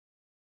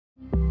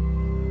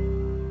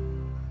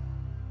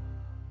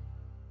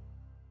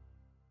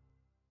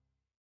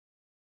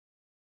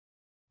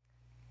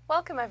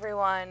Welcome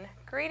everyone.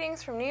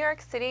 Greetings from New York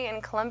City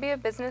and Columbia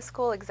Business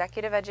School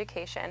Executive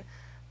Education.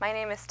 My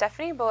name is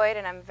Stephanie Boyd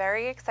and I'm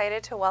very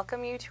excited to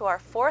welcome you to our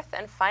fourth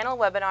and final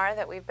webinar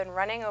that we've been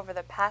running over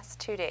the past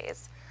 2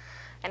 days.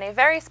 And a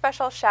very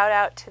special shout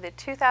out to the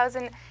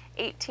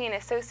 2018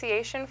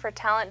 Association for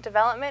Talent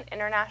Development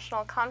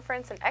International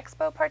Conference and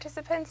Expo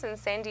participants in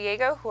San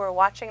Diego who are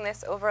watching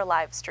this over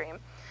live stream.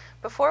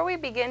 Before we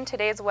begin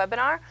today's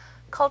webinar,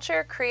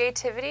 Culture,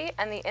 Creativity,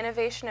 and the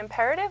Innovation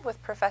Imperative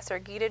with Professor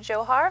Gita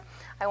Johar,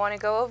 I want to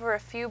go over a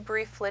few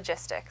brief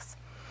logistics.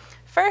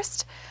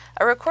 First,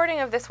 a recording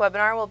of this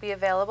webinar will be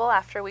available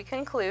after we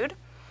conclude.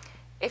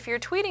 If you're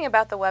tweeting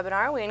about the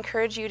webinar, we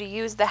encourage you to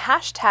use the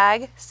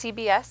hashtag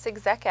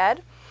CBSExecEd.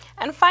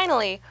 And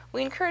finally,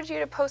 we encourage you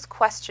to post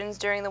questions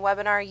during the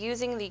webinar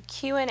using the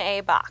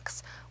Q&A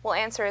box. We'll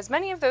answer as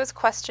many of those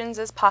questions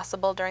as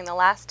possible during the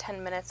last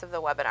 10 minutes of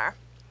the webinar.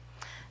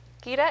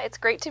 Gita, it's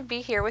great to be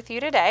here with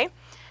you today.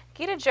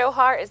 Gita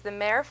Johar is the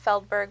Meyer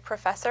Feldberg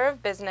Professor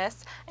of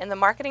Business in the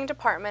Marketing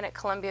Department at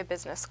Columbia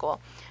Business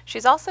School.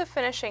 She's also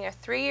finishing a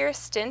 3-year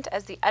stint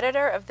as the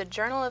editor of the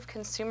Journal of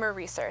Consumer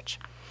Research.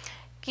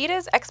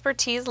 Gita's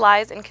expertise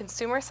lies in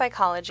consumer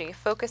psychology,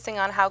 focusing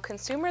on how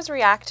consumers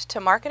react to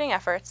marketing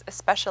efforts,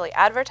 especially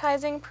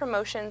advertising,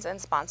 promotions,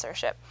 and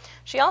sponsorship.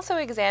 She also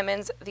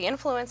examines the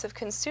influence of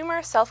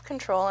consumer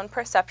self-control and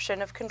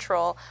perception of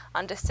control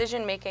on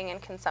decision-making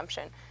and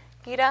consumption.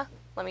 Gita,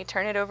 let me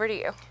turn it over to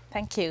you.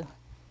 Thank you.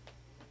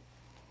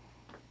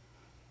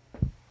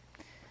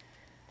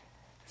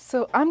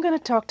 So I'm going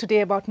to talk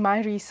today about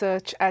my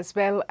research as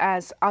well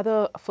as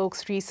other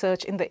folks'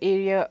 research in the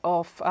area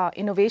of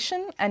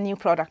innovation and new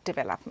product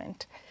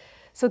development.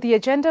 So the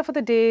agenda for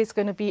the day is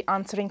going to be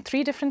answering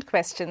 3 different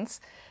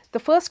questions. The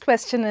first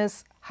question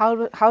is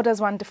how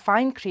does one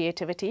define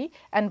creativity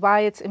and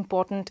why it's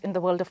important in the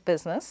world of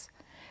business?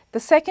 The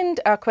second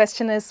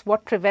question is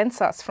what prevents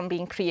us from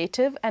being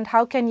creative and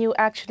how can you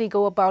actually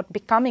go about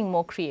becoming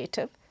more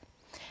creative?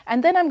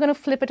 And then I'm going to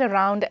flip it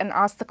around and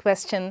ask the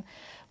question,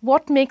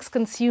 what makes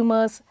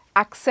consumers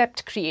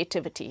accept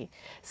creativity?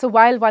 So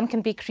while one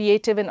can be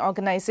creative in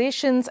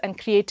organizations and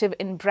creative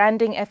in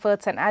branding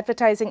efforts and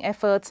advertising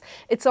efforts,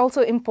 it's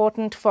also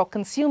important for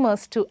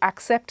consumers to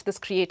accept this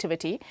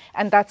creativity,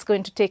 and that's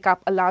going to take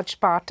up a large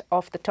part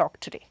of the talk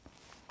today.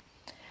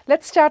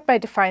 Let's start by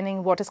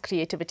defining what is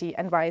creativity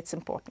and why it's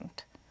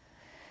important.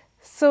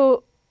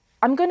 So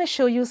I'm going to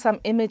show you some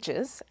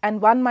images,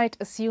 and one might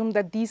assume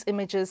that these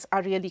images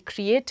are really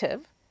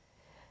creative.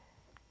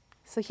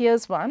 So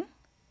here's one.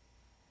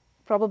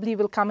 Probably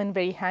will come in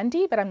very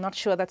handy, but I'm not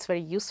sure that's very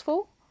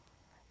useful.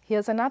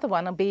 Here's another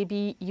one, a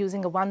baby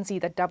using a onesie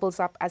that doubles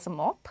up as a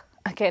mop.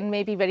 Again,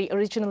 maybe very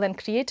original and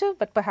creative,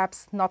 but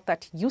perhaps not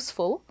that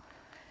useful.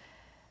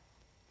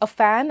 A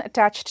fan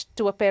attached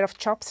to a pair of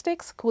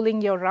chopsticks,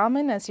 cooling your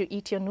ramen as you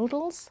eat your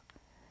noodles.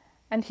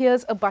 And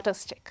here's a butter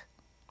stick.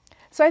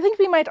 So I think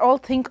we might all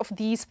think of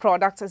these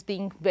products as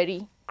being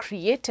very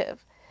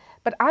creative,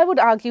 but I would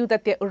argue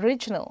that they're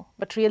original,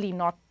 but really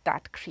not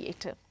that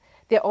creative.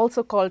 They're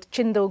also called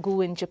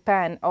chindogu in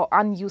Japan, or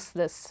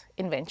unuseless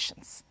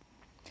inventions.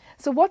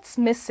 So what's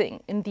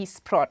missing in these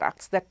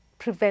products that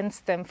prevents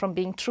them from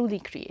being truly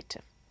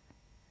creative?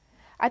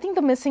 I think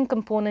the missing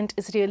component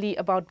is really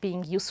about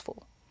being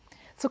useful.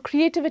 So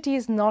creativity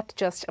is not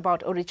just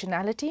about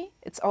originality,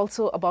 it's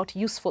also about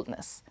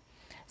usefulness.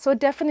 So a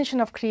definition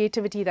of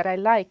creativity that I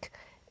like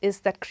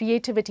is that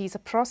creativity is a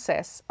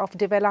process of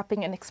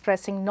developing and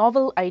expressing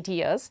novel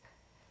ideas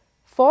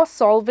for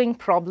solving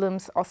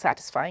problems or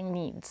satisfying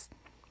needs.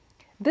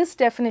 This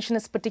definition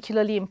is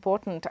particularly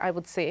important, I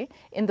would say,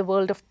 in the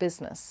world of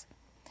business.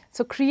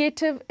 So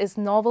creative is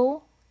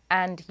novel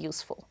and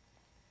useful.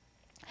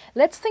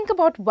 Let's think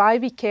about why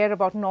we care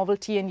about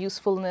novelty and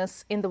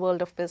usefulness in the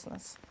world of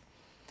business.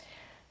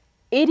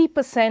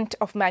 80%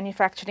 of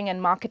manufacturing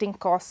and marketing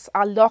costs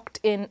are locked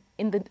in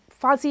the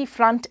fuzzy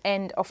front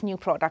end of new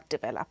product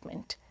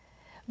development.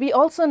 We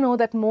also know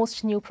that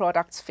most new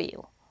products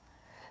fail.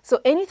 So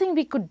anything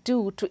we could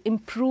do to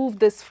improve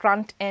this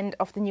front end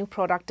of the new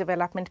product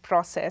development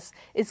process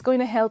is going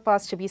to help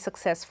us to be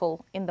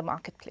successful in the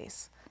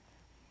marketplace.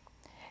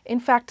 In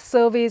fact,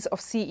 surveys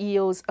of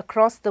CEOs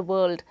across the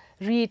world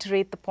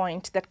reiterate the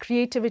point that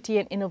creativity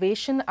and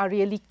innovation are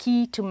really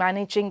key to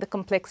managing the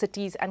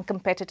complexities and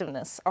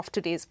competitiveness of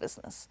today's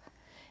business.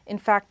 In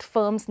fact,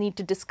 firms need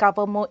to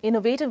discover more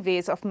innovative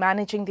ways of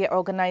managing their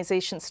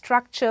organization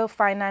structure,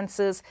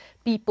 finances,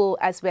 people,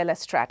 as well as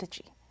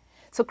strategy.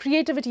 So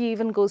creativity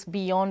even goes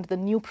beyond the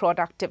new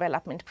product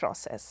development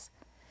process.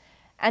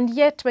 And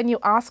yet, when you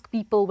ask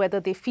people whether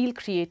they feel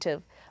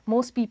creative,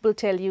 most people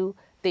tell you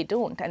they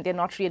don't, and they're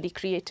not really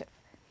creative.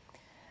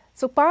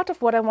 So part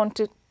of what I want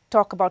to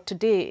talk about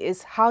today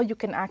is how you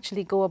can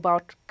actually go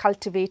about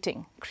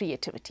cultivating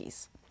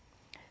creativities.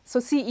 So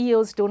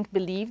CEOs don't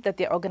believe that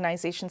their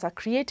organizations are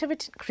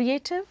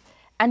creative,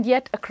 and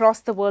yet across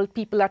the world,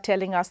 people are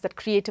telling us that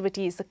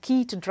creativity is the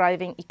key to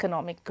driving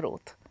economic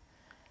growth.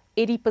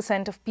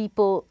 80% of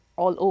people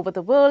all over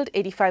the world,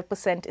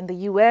 85% in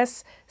the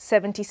US,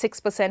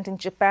 76% in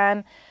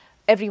Japan,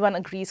 everyone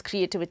agrees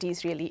creativity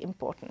is really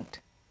important.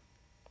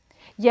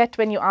 Yet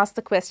when you ask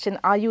the question,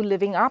 are you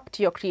living up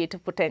to your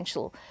creative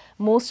potential?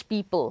 Most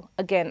people,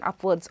 again,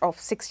 upwards of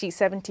 60,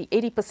 70,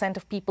 80%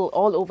 of people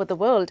all over the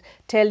world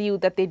tell you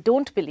that they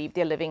don't believe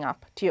they're living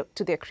up to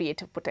their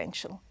creative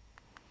potential.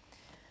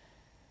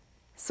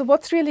 So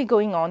what's really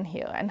going on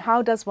here, and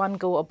how does one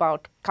go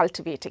about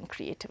cultivating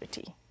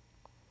creativity?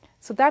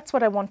 So that's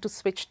what I want to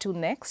switch to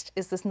next,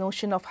 is this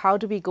notion of how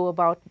do we go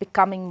about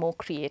becoming more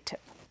creative.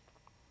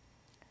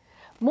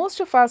 Most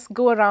of us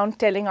go around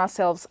telling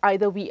ourselves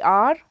either we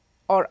are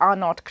or are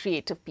not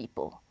creative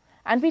people.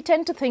 And we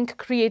tend to think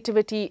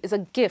creativity is a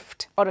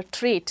gift or a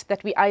trait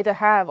that we either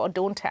have or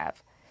don't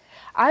have.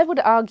 I would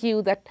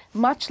argue that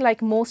much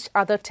like most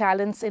other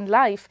talents in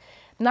life,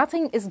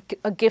 nothing is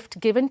a gift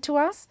given to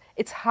us.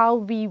 It's how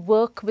we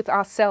work with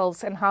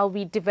ourselves and how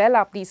we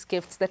develop these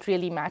gifts that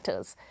really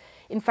matters.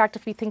 In fact,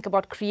 if we think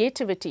about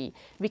creativity,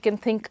 we can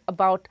think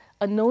about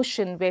a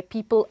notion where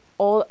people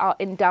all are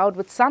endowed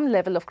with some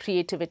level of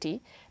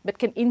creativity, but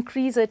can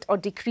increase it or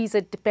decrease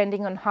it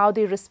depending on how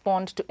they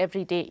respond to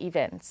everyday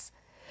events.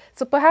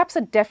 So perhaps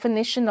a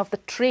definition of the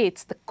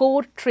traits, the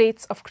core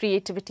traits of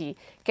creativity,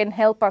 can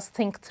help us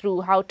think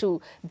through how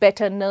to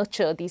better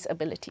nurture these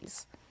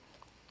abilities.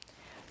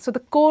 So the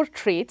core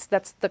traits,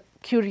 that's the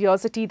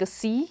curiosity, the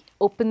C,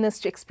 openness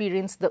to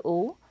experience, the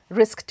O,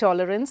 risk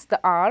tolerance, the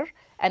R,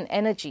 and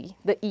energy,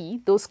 the E,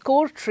 those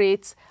core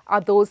traits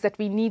are those that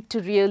we need to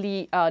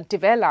really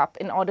develop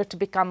in order to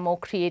become more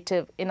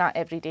creative in our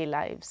everyday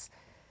lives.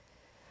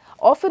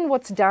 Often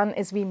what's done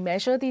is we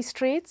measure these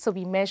traits, so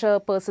we measure a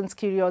person's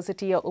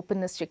curiosity or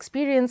openness to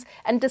experience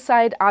and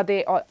decide are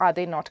they or are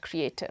they not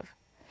creative.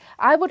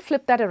 I would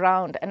flip that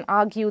around and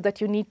argue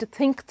that you need to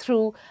think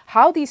through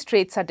how these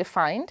traits are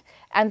defined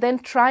and then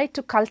try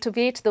to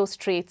cultivate those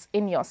traits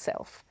in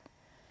yourself.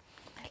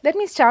 Let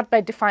me start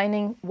by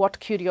defining what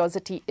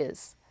curiosity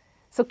is.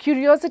 So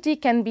curiosity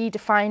can be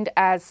defined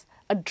as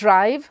a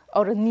drive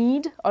or a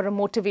need or a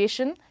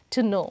motivation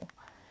to know.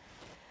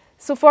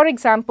 So for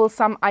example,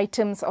 some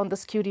items on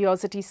this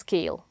curiosity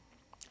scale.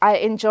 I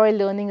enjoy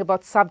learning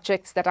about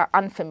subjects that are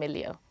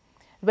unfamiliar.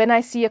 When I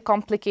see a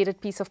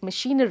complicated piece of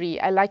machinery,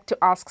 I like to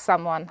ask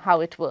someone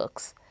how it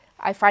works.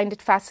 I find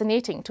it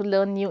fascinating to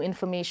learn new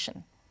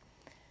information.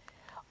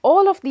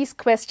 All of these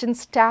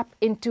questions tap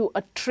into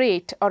a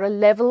trait or a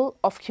level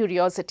of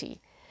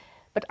curiosity.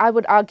 But I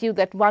would argue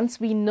that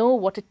once we know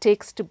what it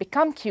takes to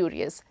become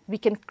curious, we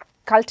can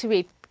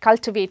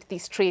cultivate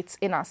these traits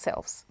in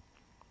ourselves.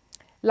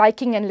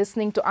 Liking and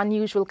listening to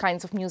unusual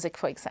kinds of music,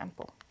 for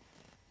example.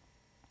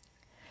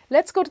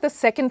 Let's go to the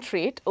second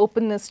trait,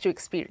 openness to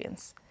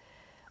experience.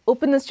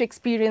 Openness to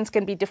experience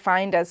can be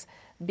defined as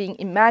being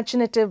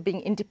imaginative,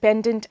 being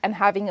independent, and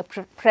having a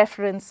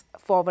preference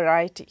for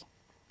variety.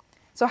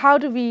 So how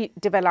do we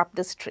develop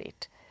this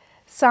trait?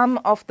 Some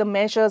of the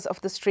measures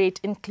of this trait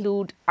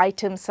include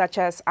items such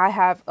as I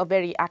have a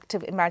very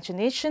active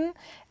imagination,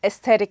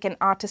 aesthetic and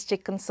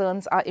artistic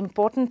concerns are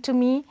important to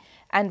me,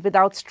 and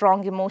without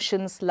strong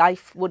emotions,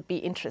 life would be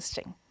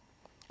interesting.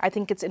 I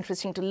think it's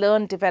interesting to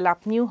learn,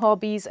 develop new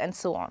hobbies, and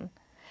so on.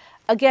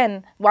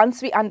 Again,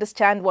 once we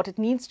understand what it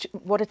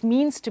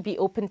means to be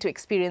open to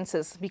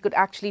experiences, we could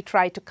actually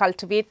try to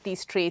cultivate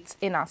these traits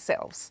in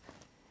ourselves.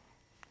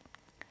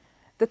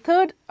 The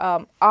third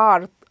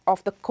R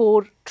of the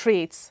core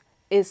traits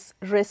is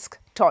risk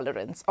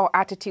tolerance or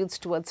attitudes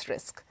towards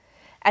risk.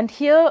 And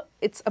here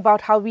it's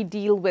about how we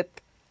deal with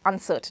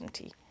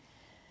uncertainty.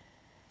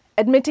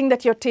 Admitting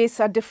that your tastes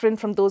are different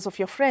from those of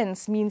your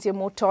friends means you're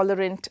more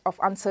tolerant of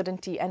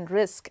uncertainty and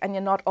risk, and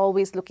you're not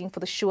always looking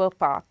for the sure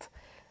path.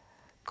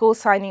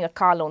 Co-signing a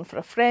car loan for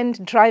a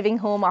friend, driving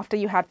home after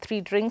you had 3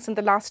 drinks in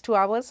the last 2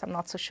 hours, I'm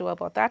not so sure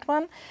about that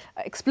one,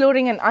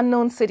 exploring an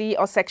unknown city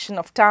or section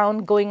of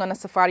town, going on a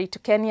safari to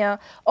Kenya.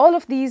 All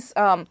of these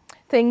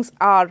things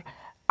are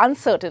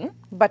uncertain,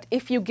 but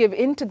if you give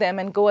in to them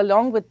and go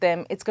along with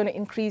them, it's going to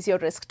increase your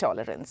risk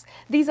tolerance.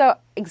 These are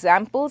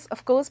examples,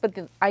 of course, but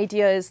the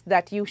idea is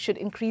that you should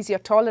increase your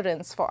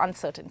tolerance for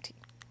uncertainty.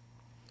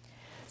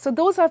 So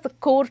those are the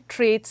core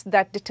traits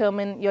that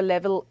determine your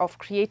level of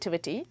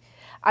creativity.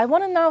 I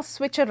want to now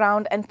switch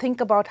around and think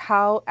about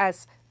how,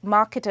 as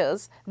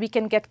marketers, we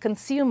can get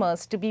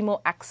consumers to be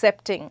more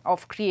accepting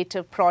of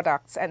creative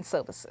products and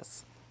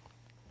services.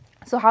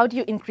 So how do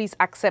you increase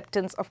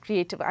acceptance of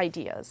creative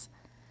ideas?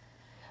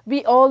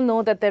 We all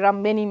know that there are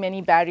many,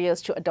 many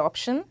barriers to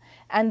adoption,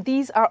 and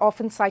these are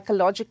often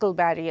psychological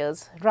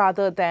barriers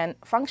rather than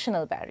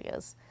functional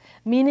barriers,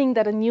 meaning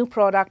that a new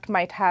product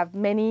might have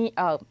many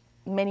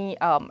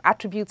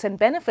attributes and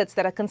benefits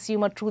that a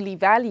consumer truly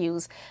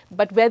values,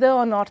 but whether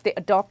or not they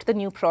adopt the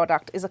new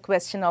product is a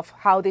question of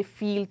how they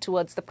feel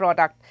towards the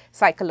product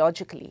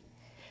psychologically.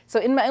 So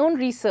in my own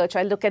research,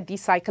 I look at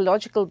these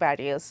psychological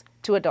barriers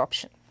to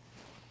adoption.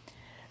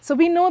 So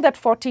we know that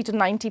 40 to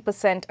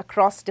 90%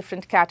 across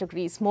different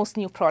categories, most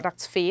new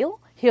products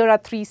fail. Here are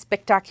 3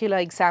 spectacular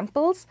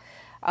examples.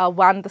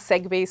 One, the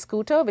Segway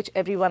scooter, which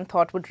everyone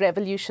thought would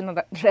revolutionize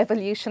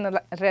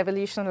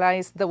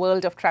the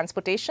world of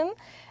transportation,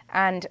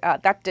 and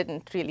that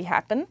didn't really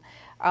happen.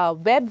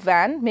 Web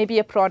van, maybe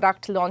a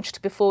product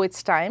launched before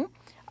its time.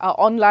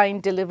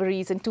 Online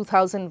deliveries in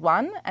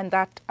 2001, and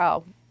that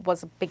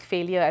was a big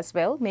failure as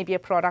well, maybe a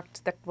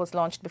product that was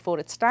launched before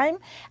its time.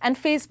 And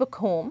Facebook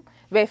Home,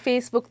 where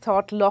Facebook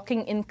thought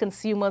locking in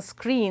consumer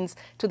screens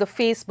to the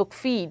Facebook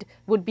feed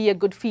would be a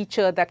good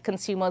feature that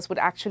consumers would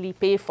actually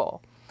pay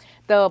for.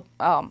 The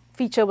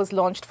feature was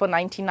launched for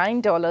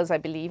 $99, I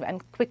believe,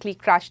 and quickly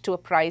crashed to a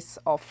price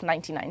of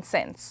 99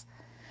 cents.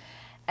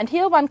 And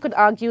here one could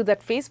argue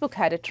that Facebook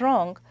had it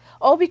wrong,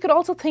 or we could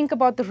also think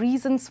about the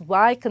reasons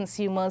why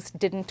consumers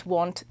didn't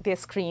want their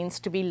screens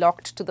to be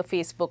locked to the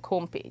Facebook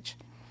homepage.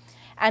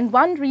 And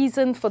one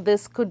reason for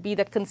this could be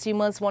that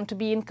consumers want to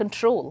be in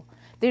control.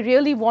 They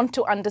really want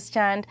to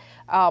understand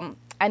and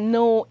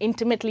know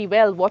intimately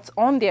well what's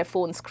on their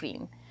phone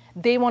screen.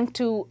 They want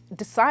to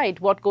decide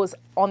what goes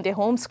on their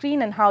home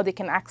screen and how they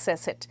can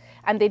access it.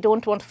 And they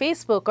don't want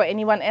Facebook or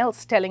anyone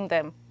else telling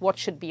them what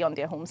should be on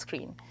their home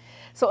screen.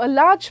 So a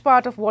large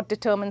part of what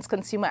determines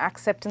consumer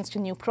acceptance to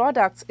new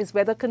products is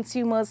whether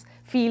consumers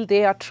feel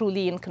they are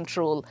truly in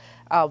control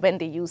when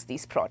they use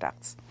these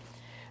products.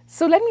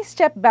 So let me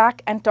step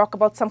back and talk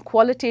about some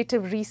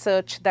qualitative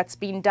research that's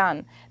been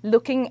done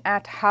looking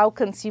at how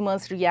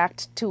consumers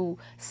react to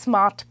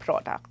smart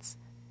products.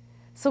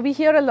 So we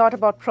hear a lot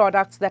about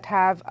products that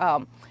have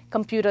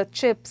computer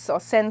chips or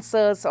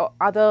sensors or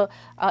other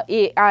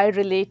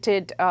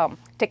AI-related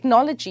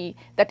technology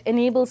that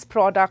enables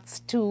products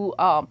to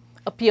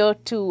appear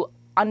to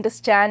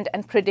understand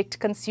and predict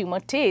consumer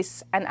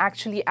tastes and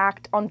actually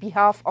act on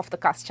behalf of the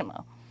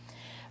customer.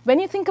 When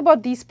you think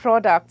about these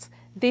products,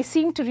 they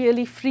seem to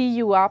really free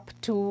you up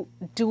to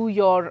do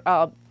your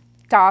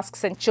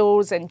tasks and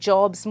chores and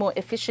jobs more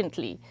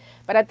efficiently.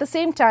 But at the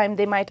same time,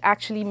 they might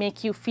actually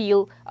make you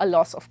feel a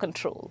loss of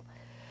control.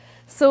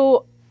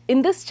 So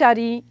in this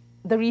study,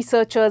 the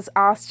researchers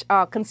asked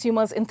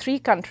consumers in 3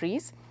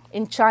 countries,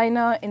 in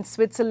China, in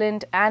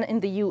Switzerland, and in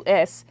the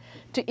US,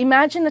 to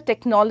imagine a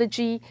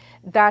technology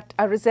that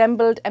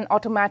resembled an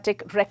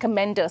automatic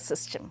recommender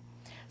system.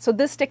 So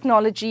this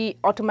technology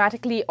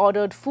automatically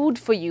ordered food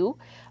for you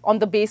on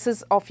the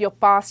basis of your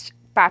past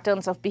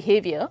patterns of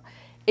behavior.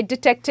 It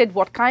detected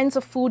what kinds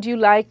of food you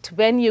liked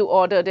when you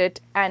ordered it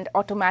and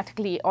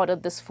automatically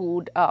ordered this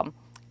food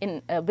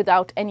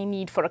without any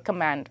need for a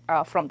command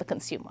from the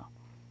consumer.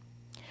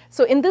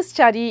 So in this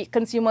study,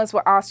 consumers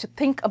were asked to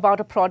think about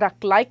a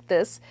product like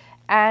this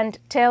and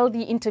tell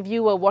the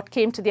interviewer what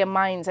came to their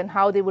minds and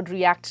how they would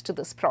react to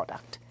this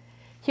product.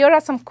 Here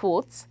are some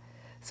quotes.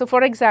 So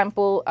for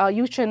example,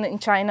 Yu Chen in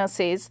China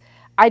says,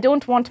 "I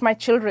don't want my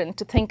children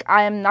to think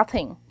I am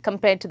nothing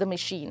compared to the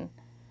machine.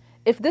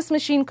 If this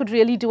machine could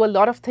really do a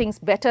lot of things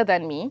better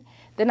than me,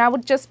 then I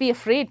would just be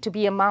afraid to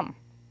be a mom."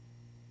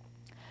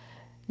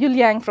 Yu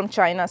Liang from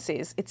China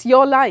says, "It's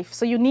your life,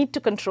 so you need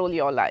to control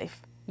your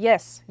life.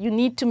 Yes, you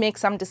need to make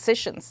some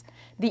decisions.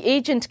 The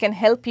agent can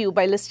help you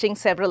by listing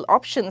several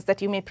options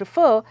that you may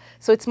prefer,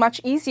 so it's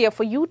much easier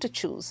for you to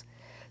choose.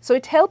 So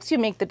it helps you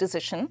make the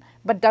decision,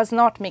 but does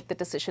not make the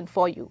decision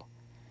for you."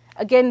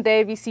 Again,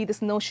 there we see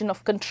this notion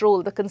of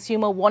control, the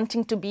consumer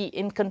wanting to be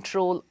in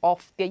control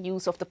of their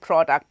use of the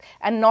product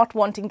and not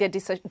wanting their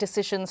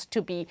decisions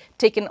to be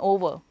taken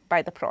over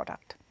by the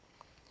product.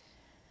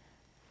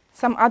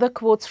 Some other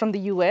quotes from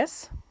the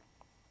US.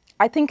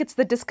 "I think it's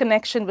the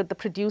disconnection with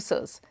the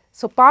producers.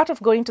 So part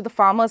of going to the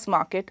farmer's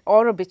market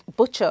or a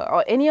butcher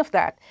or any of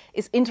that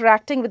is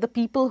interacting with the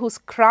people whose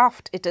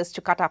craft it is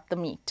to cut up the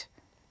meat.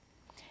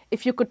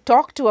 If you could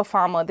talk to a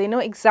farmer, they know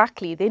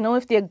exactly, they know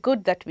if they're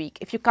good that week.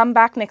 If you come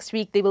back next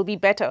week, they will be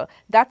better,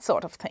 that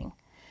sort of thing."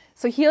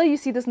 So here you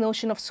see this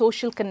notion of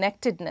social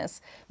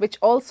connectedness, which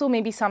also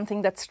may be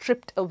something that's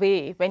stripped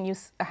away when you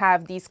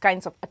have these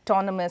kinds of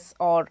autonomous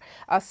or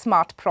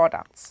smart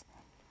products.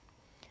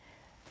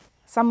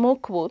 Some more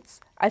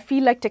quotes. "I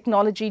feel like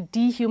technology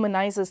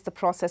dehumanizes the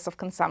process of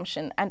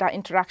consumption and our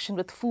interaction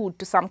with food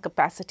to some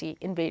capacity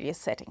in various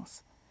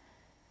settings."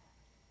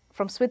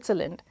 From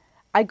Switzerland,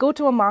 "I go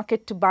to a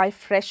market to buy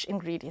fresh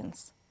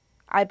ingredients.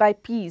 I buy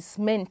peas,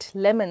 mint,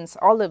 lemons,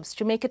 olives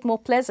to make it more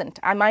pleasant.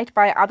 I might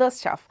buy other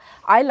stuff.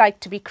 I like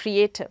to be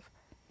creative."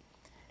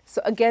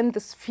 So again,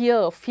 this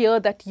fear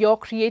that your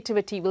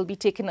creativity will be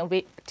taken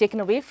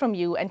away from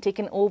you and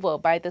taken over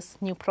by this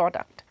new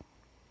product.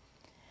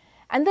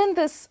 And then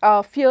this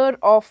fear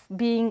of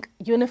being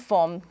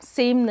uniform,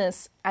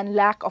 sameness, and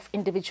lack of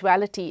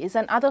individuality is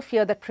another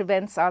fear that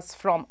prevents us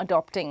from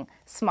adopting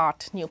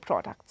smart new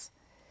products.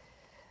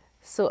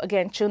 So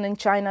again, Chun in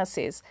China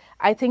says,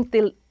 "I think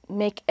they'll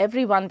make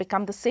everyone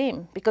become the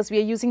same because we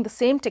are using the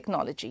same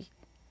technology.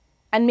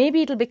 And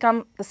maybe it'll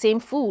become the same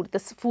food.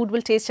 This food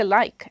will taste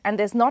alike, and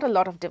there's not a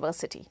lot of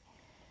diversity."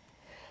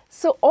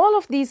 So all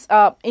of these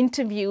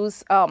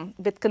interviews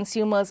with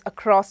consumers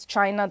across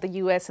China, the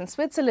US, and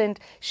Switzerland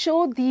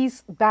show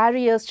these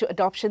barriers to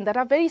adoption that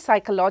are very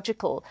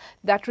psychological,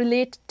 that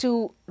relate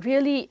to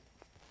really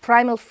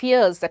primal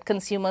fears that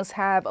consumers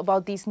have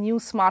about these new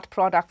smart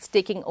products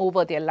taking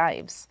over their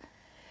lives.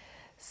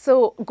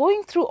 So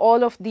going through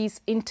all of these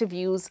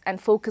interviews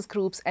and focus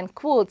groups and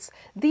quotes,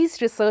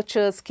 these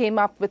researchers came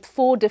up with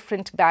 4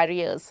 different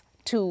barriers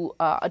to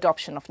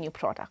adoption of new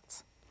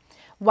products.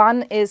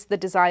 One is the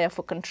desire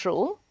for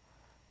control.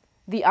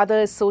 The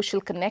other is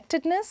social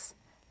connectedness.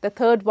 The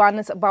third one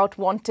is about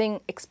wanting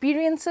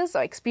experiences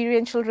or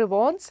experiential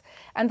rewards.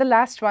 And the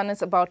last one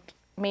is about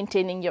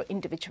maintaining your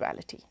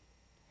individuality.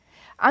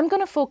 I'm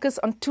going to focus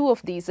on 2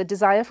 of these, a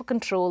desire for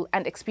control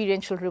and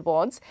experiential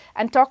rewards,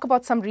 and talk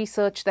about some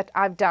research that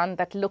I've done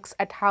that looks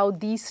at how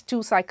these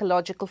 2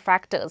 psychological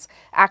factors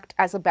act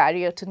as a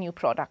barrier to new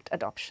product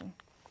adoption.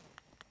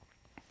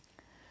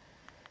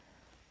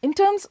 In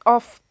terms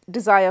of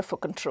desire for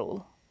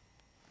control,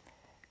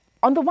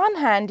 on the one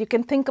hand, you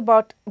can think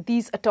about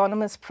these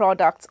autonomous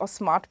products or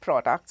smart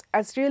products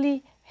as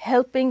really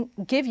helping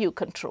give you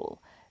control,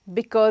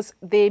 because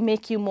they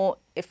make you more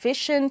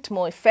efficient,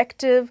 more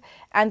effective,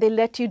 and they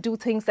let you do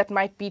things that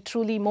might be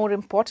truly more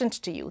important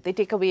to you. They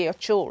take away your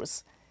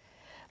chores.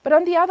 But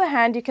on the other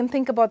hand, you can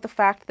think about the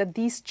fact that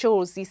these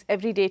chores, these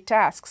everyday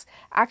tasks,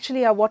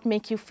 actually are what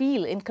make you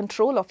feel in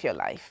control of your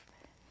life.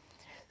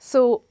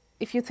 So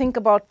if you think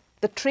about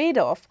the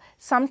trade-off,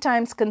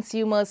 sometimes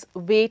consumers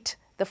weight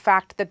the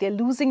fact that they're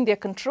losing their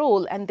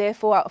control and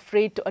therefore are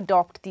afraid to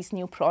adopt these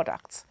new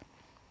products.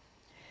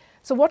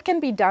 So what can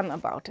be done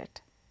about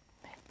it?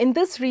 In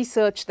this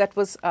research that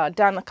was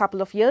done a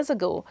couple of years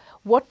ago,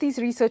 what these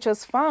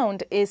researchers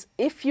found is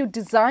if you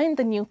design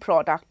the new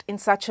product in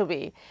such a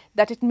way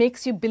that it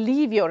makes you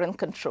believe you're in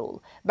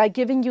control by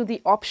giving you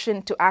the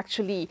option to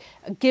actually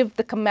give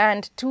the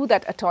command to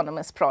that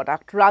autonomous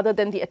product rather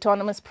than the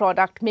autonomous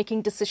product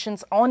making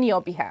decisions on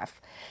your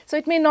behalf. So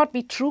it may not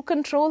be true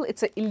control,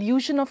 it's an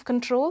illusion of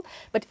control,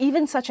 but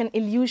even such an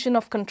illusion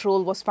of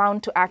control was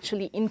found to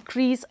actually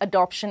increase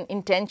adoption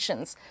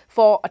intentions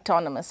for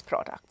autonomous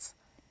products.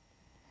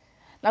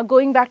 Now,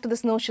 going back to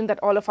this notion that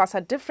all of us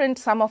are different,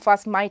 some of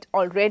us might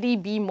already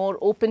be more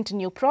open to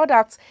new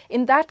products.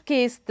 In that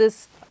case,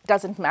 this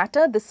doesn't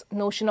matter. This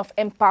notion of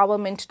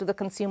empowerment to the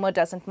consumer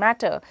doesn't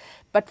matter.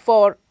 But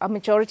for a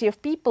majority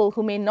of people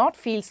who may not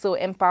feel so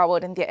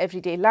empowered in their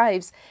everyday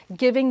lives,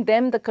 giving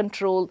them the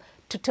control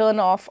to turn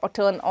off or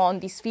turn on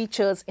these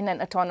features in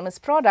an autonomous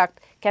product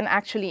can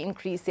actually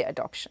increase their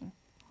adoption.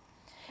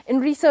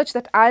 In research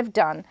that I've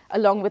done,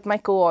 along with my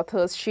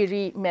co-authors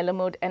Shiri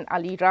Melamud and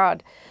Ali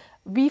Rad,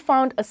 we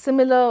found a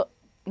similar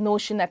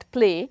notion at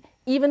play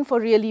even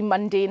for really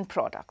mundane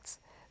products.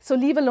 So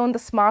leave alone the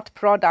smart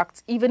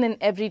products, even in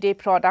everyday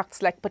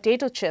products like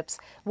potato chips,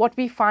 what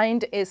we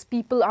find is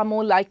people are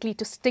more likely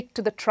to stick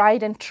to the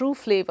tried and true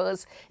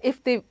flavors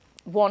if they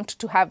want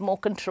to have more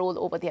control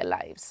over their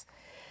lives.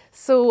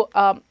 So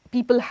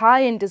people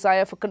high in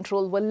desire for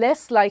control were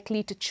less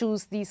likely to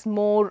choose these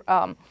more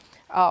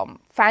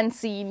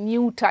fancy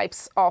new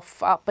types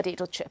of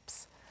potato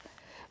chips.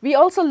 We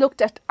also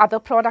looked at other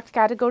product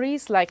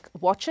categories like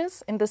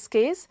watches in this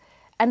case,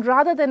 and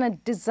rather than a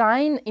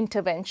design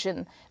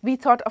intervention, we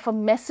thought of a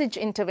message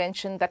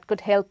intervention that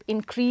could help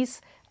increase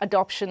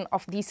adoption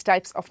of these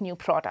types of new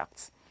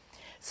products.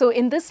 So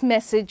in this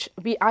message,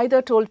 we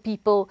either told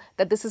people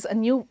that this is a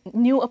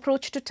new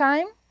approach to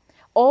time,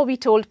 or we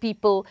told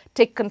people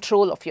take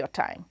control of your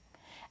time.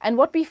 And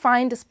what we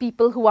find is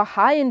people who are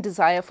high in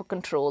desire for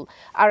control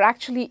are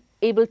actually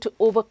able to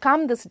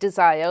overcome this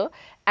desire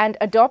and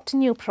adopt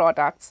new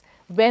products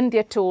when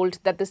they're told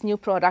that this new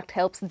product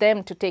helps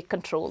them to take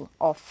control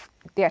of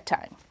their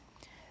time.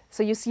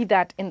 So you see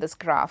that in this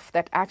graph,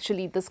 that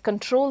actually this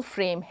control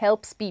frame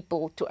helps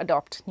people to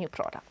adopt new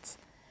products.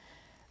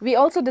 We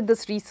also did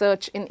this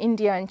research in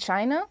India and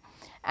China,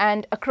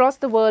 and across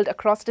the world,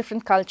 across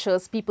different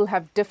cultures, people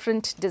have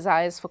different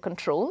desires for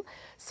control.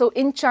 So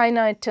in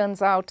China, it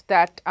turns out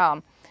that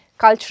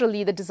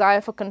culturally, the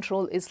desire for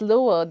control is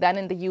lower than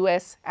in the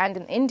US and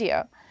in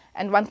India.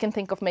 And one can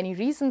think of many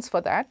reasons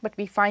for that, but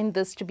we find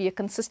this to be a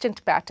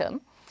consistent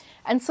pattern.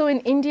 And so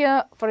in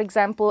India, for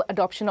example,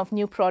 adoption of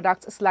new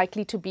products is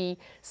likely to be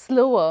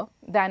slower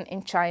than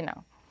in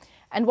China.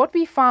 And what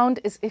we found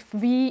is if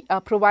we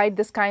provide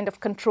this kind of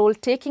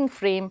control-taking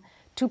frame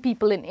to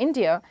people in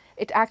India,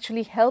 it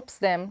actually helps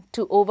them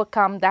to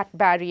overcome that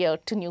barrier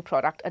to new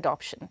product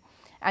adoption.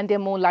 And they're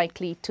more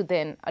likely to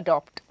then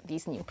adopt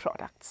these new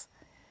products.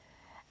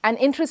 And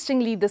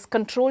interestingly, this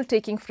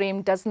control-taking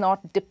frame does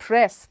not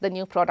depress the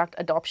new product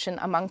adoption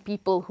among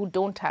people who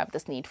don't have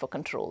this need for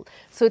control.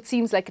 So it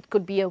seems like it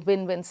could be a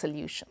win-win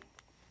solution.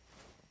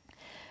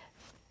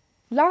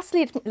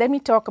 Lastly, let me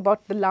talk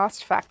about the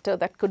last factor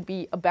that could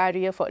be a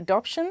barrier for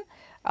adoption,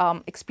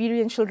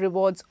 experiential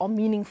rewards or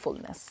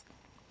meaningfulness.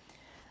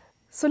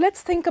 So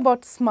let's think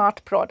about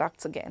smart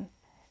products again.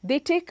 They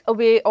take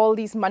away all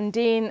these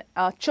mundane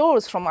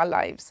chores from our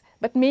lives,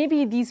 but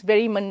maybe these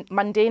very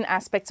mundane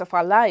aspects of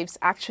our lives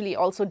actually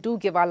also do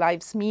give our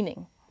lives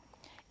meaning.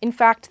 In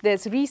fact,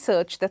 there's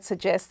research that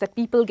suggests that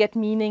people get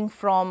meaning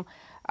from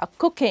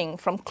cooking,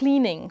 from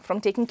cleaning,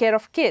 from taking care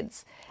of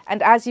kids.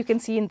 And as you can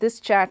see in this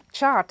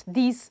chart,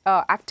 these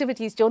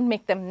activities don't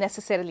make them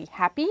necessarily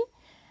happy.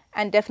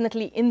 And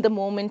definitely in the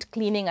moment,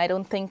 cleaning I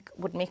don't think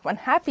would make one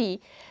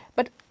happy.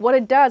 But what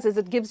it does is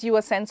it gives you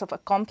a sense of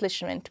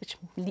accomplishment, which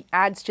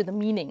adds to the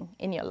meaning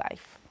in your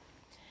life.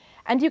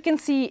 And you can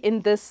see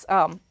in this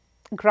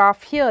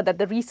graph here that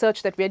the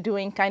research that we're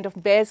doing kind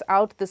of bears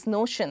out this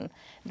notion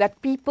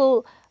that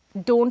people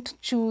don't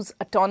choose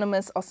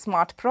autonomous or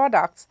smart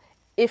products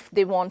if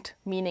they want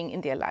meaning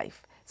in their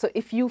life. So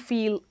if you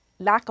feel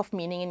lack of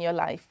meaning in your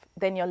life,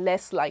 then you're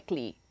less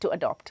likely to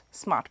adopt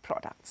smart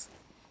products.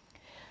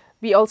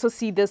 We also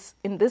see this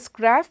in this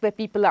graph where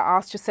people are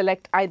asked to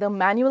select either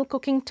manual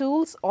cooking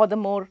tools or the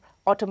more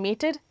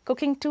automated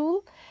cooking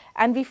tool.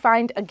 And we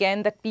find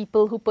again that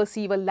people who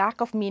perceive a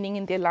lack of meaning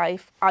in their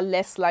life are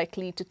less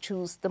likely to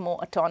choose the more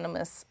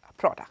autonomous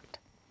product.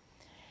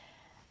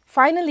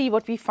 Finally,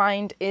 what we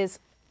find is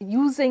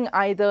using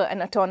either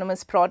an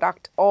autonomous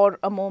product or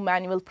a more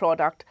manual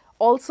product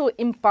also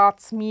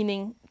imparts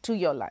meaning to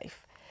your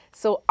life.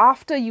 So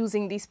after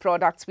using these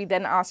products, we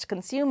then asked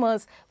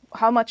consumers,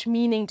 how much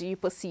meaning do you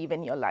perceive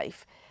in your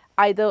life,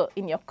 either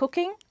in your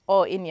cooking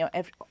or in your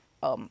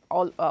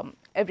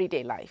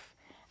everyday life?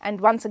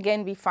 And once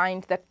again, we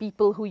find that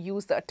people who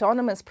use the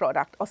autonomous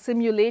product or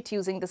simulate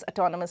using this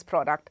autonomous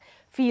product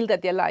feel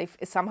that their life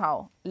is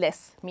somehow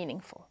less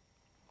meaningful.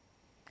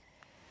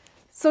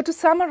 So to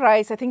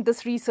summarize, I think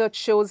this research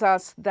shows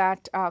us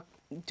that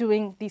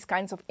doing these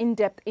kinds of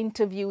in-depth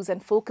interviews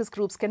and focus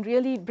groups can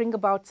really bring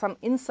about some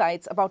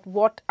insights about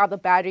what are the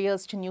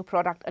barriers to new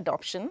product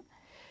adoption.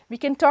 We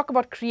can talk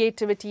about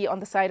creativity on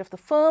the side of the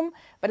firm,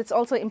 but it's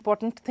also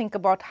important to think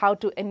about how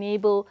to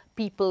enable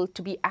people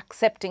to be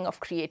accepting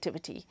of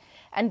creativity.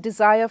 And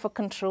desire for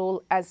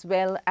control as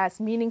well as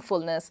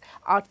meaningfulness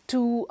are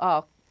two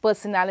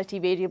personality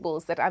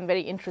variables that I'm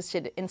very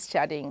interested in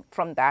studying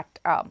from that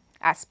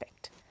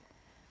aspect.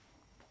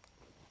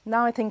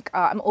 Now I think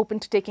I'm open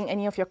to taking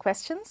any of your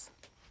questions.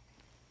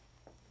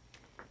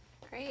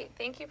 Great.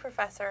 Thank you,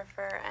 Professor,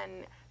 for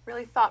a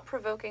really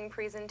thought-provoking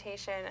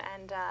presentation.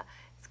 And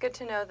it's good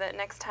to know that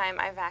next time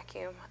I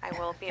vacuum, I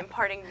will be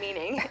imparting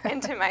meaning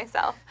into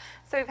myself.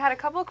 So we've had a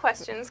couple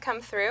questions come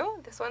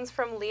through. This one's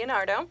from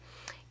Leonardo.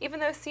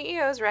 Even though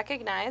CEOs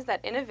recognize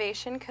that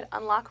innovation could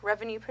unlock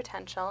revenue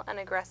potential and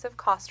aggressive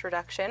cost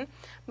reduction,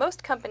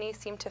 most companies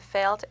seem to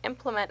fail to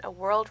implement a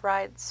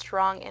worldwide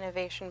strong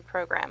innovation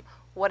program.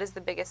 What is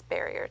the biggest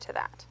barrier to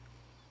that?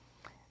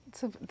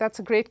 That's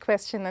a great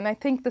question. And I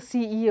think the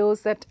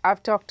CEOs that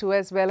I've talked to,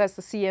 as well as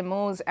the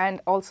CMOs,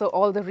 and also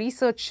all the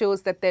research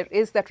shows that there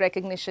is that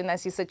recognition,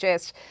 as you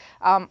suggest.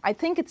 I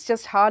think it's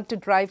just hard to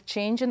drive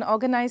change in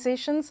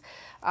organizations.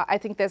 I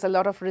think there's a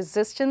lot of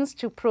resistance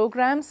to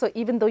programs. So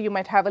even though you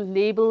might have a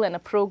label and a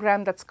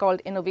program that's called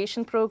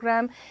innovation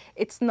program,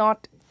 it's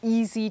not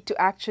easy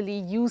to actually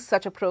use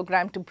such a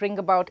program to bring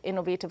about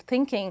innovative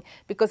thinking,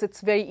 because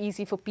it's very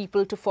easy for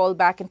people to fall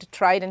back into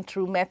tried and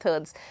true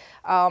methods.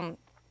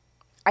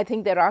 I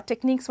think there are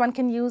techniques one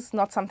can use,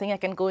 not something I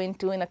can go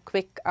into in a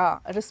quick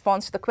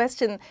response to the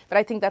question, but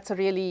I think that's a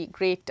really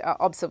great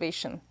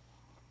observation.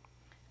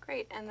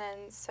 Great. And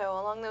then, so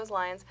along those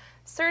lines,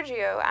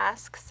 Sergio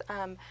asks,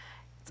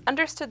 it's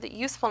understood that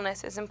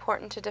usefulness is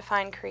important to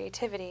define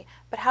creativity,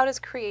 but how does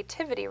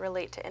creativity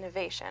relate to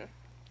innovation?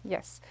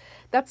 Yes,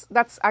 that's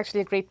actually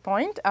a great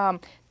point.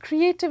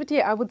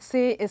 Creativity, I would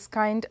say, is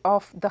kind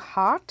of the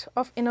heart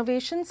of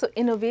innovation. So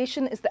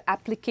innovation is the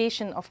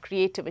application of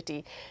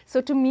creativity. So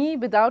to me,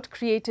 without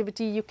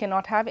creativity, you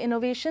cannot have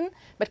innovation,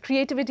 but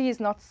creativity is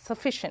not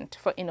sufficient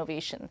for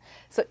innovation.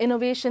 So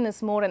innovation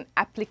is more an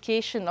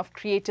application of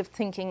creative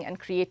thinking and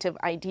creative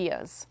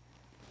ideas.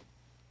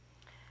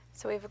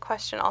 So we have a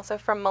question also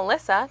from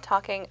Melissa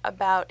talking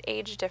about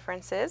age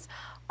differences.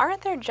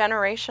 Aren't there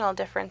generational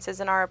differences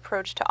in our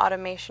approach to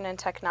automation and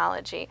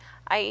technology,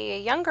 i.e. a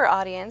younger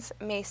audience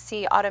may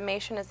see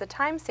automation as a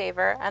time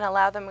saver and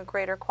allow them a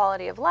greater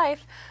quality of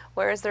life,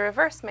 whereas the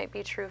reverse might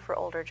be true for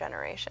older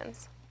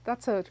generations?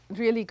 That's a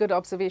really good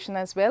observation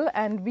as well,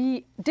 and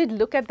we did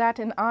look at that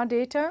in our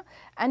data,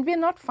 and we're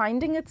not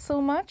finding it so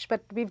much,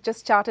 but we've just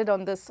started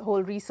on this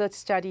whole research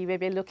study where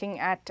we're looking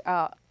at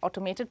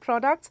automated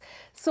products.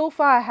 So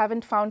far, I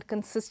haven't found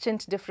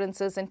consistent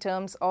differences in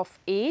terms of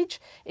age,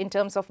 in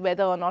terms of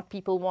whether or not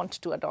people want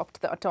to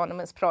adopt the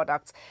autonomous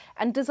products.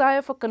 And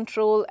desire for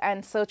control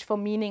and search for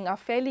meaning are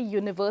fairly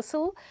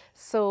universal.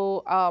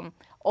 So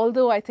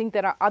although I think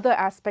there are other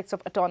aspects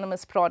of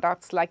autonomous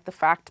products, like the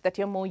fact that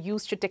you're more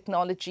used to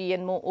technology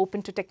and more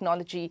open to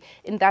technology,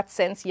 in that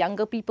sense,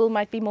 younger people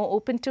might be more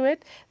open to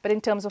it. But in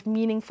terms of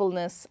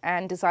meaningfulness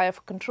and desire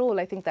for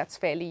control, I think that's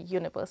fairly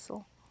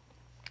universal.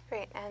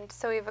 Great. And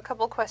so we have a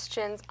couple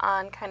questions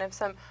on kind of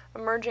some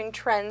emerging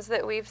trends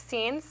that we've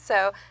seen.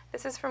 So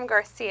this is from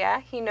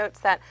Garcia. He notes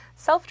that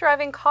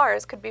self-driving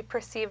cars could be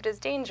perceived as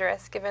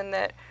dangerous given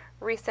the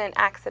recent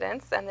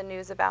accidents and the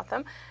news about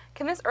them.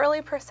 Can this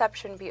early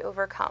perception be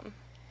overcome?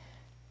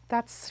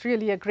 That's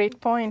really a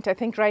great point. I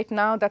think right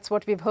now that's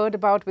what we've heard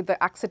about with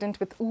the accident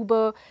with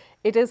Uber.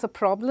 It is a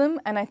problem,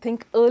 and I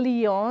think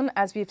early on,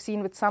 as we've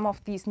seen with some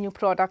of these new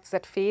products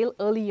that fail,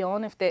 early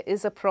on, if there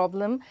is a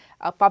problem,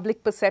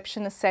 public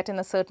perception is set in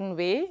a certain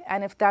way,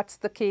 and if that's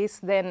the case,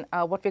 then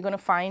what we're going to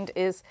find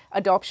is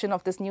adoption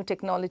of this new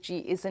technology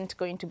isn't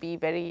going to be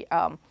very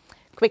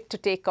quick to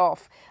take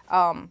off.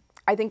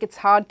 I think it's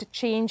hard to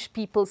change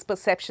people's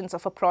perceptions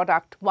of a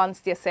product once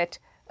they're set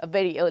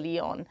very early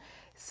on.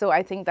 So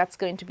I think that's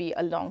going to be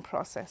a long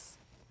process.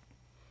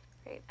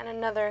 Great. And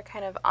another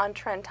kind of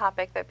on-trend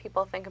topic that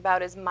people think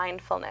about is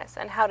mindfulness.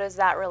 And how does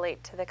that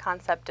relate to the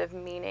concept of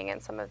meaning and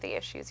some of the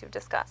issues you've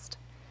discussed?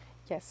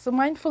 Yes, so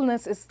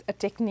mindfulness is a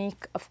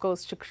technique, of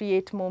course, to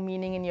create more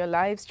meaning in your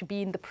lives, to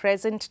be in the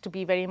present, to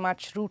be very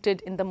much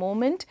rooted in the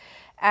moment.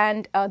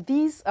 And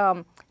these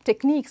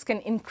techniques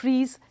can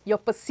increase your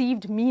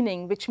perceived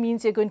meaning, which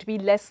means you're going to be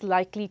less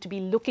likely to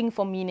be looking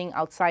for meaning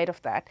outside of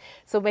that.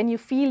 So when you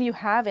feel you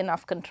have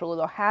enough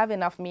control or have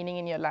enough meaning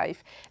in your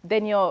life,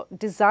 then your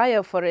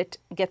desire for it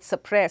gets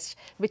suppressed,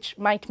 which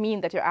might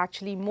mean that you're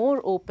actually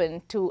more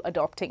open to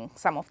adopting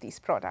some of these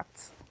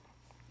products.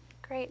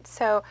 Great.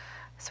 So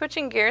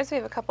switching gears, we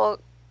have a couple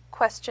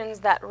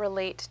questions that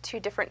relate to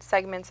different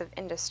segments of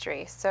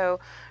industry. So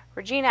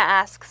Regina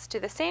asks, do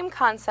the same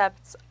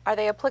concepts, are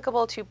they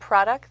applicable to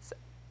products?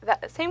 The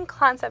same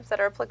concepts that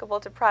are applicable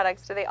to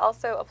products, do they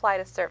also apply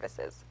to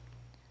services?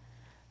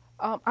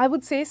 I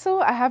would say so.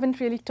 I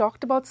haven't really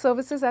talked about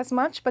services as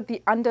much, but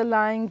the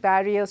underlying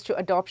barriers to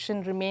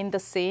adoption remain the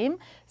same.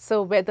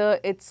 So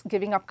whether it's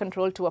giving up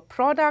control to a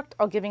product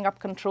or giving up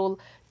control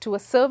to a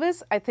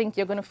service, I think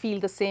you're going to feel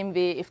the same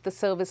way if the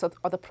service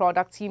or the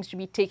product seems to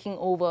be taking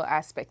over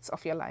aspects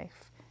of your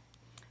life.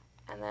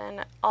 And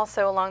then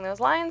also along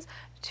those lines,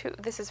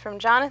 this is from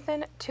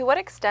Jonathan, to what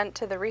extent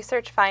do the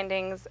research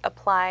findings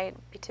apply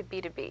to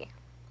B2B?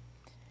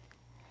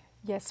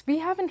 Yes, we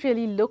haven't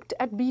really looked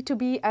at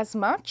B2B as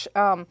much.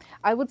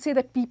 I would say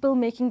that people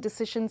making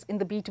decisions in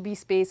the B2B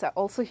space are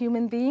also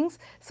human beings.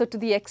 So to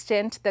the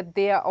extent that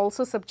they are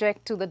also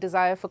subject to the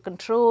desire for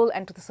control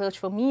and to the search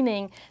for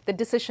meaning, the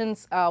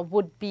decisions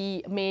would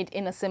be made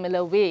in a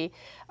similar way.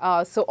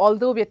 So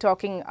although we're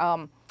talking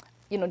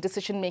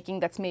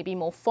decision-making that's maybe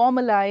more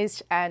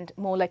formalized and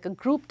more like a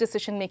group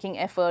decision-making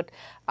effort,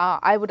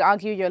 I would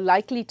argue you're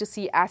likely to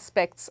see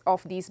aspects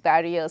of these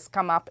barriers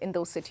come up in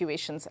those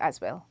situations as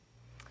well.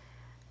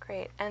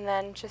 Great. And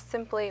then just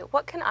simply,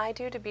 what can I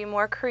do to be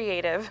more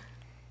creative?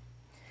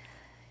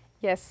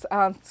 Yes,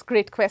 it's a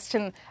great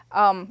question.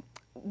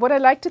 What I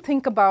like to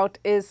think about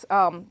is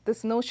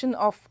this notion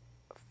of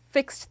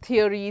fixed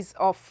theories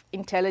of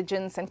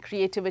intelligence and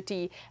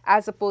creativity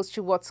as opposed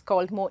to what's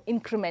called more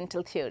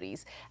incremental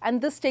theories. And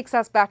this takes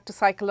us back to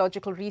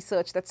psychological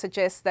research that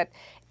suggests that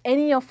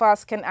any of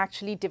us can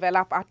actually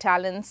develop our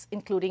talents,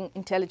 including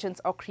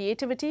intelligence or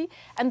creativity.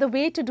 And the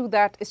way to do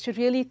that is to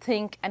really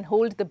think and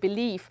hold the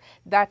belief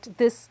that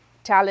this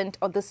talent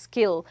or the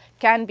skill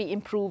can be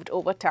improved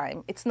over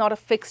time. It's not a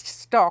fixed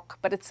stock,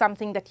 but it's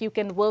something that you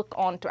can work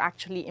on to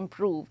actually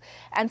improve.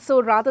 And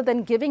so rather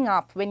than giving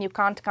up when you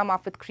can't come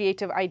up with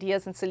creative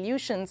ideas and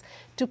solutions,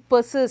 to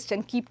persist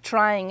and keep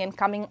trying and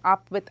coming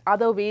up with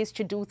other ways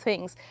to do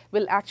things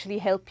will actually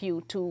help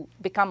you to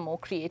become more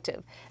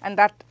creative. And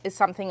that is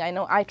something I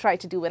know I try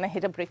to do when I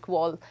hit a brick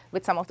wall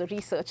with some of the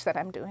research that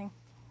I'm doing.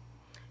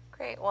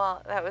 Great.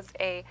 Well, that was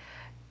a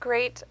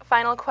great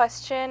final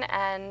question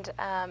and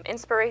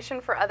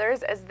inspiration for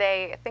others as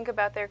they think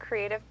about their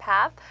creative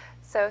path.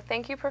 So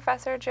thank you,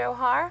 Professor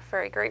Johar,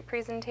 for a great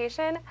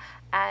presentation,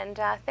 and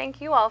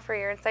thank you all for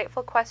your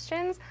insightful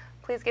questions.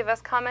 Please give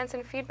us comments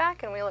and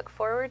feedback, and we look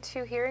forward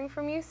to hearing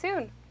from you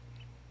soon.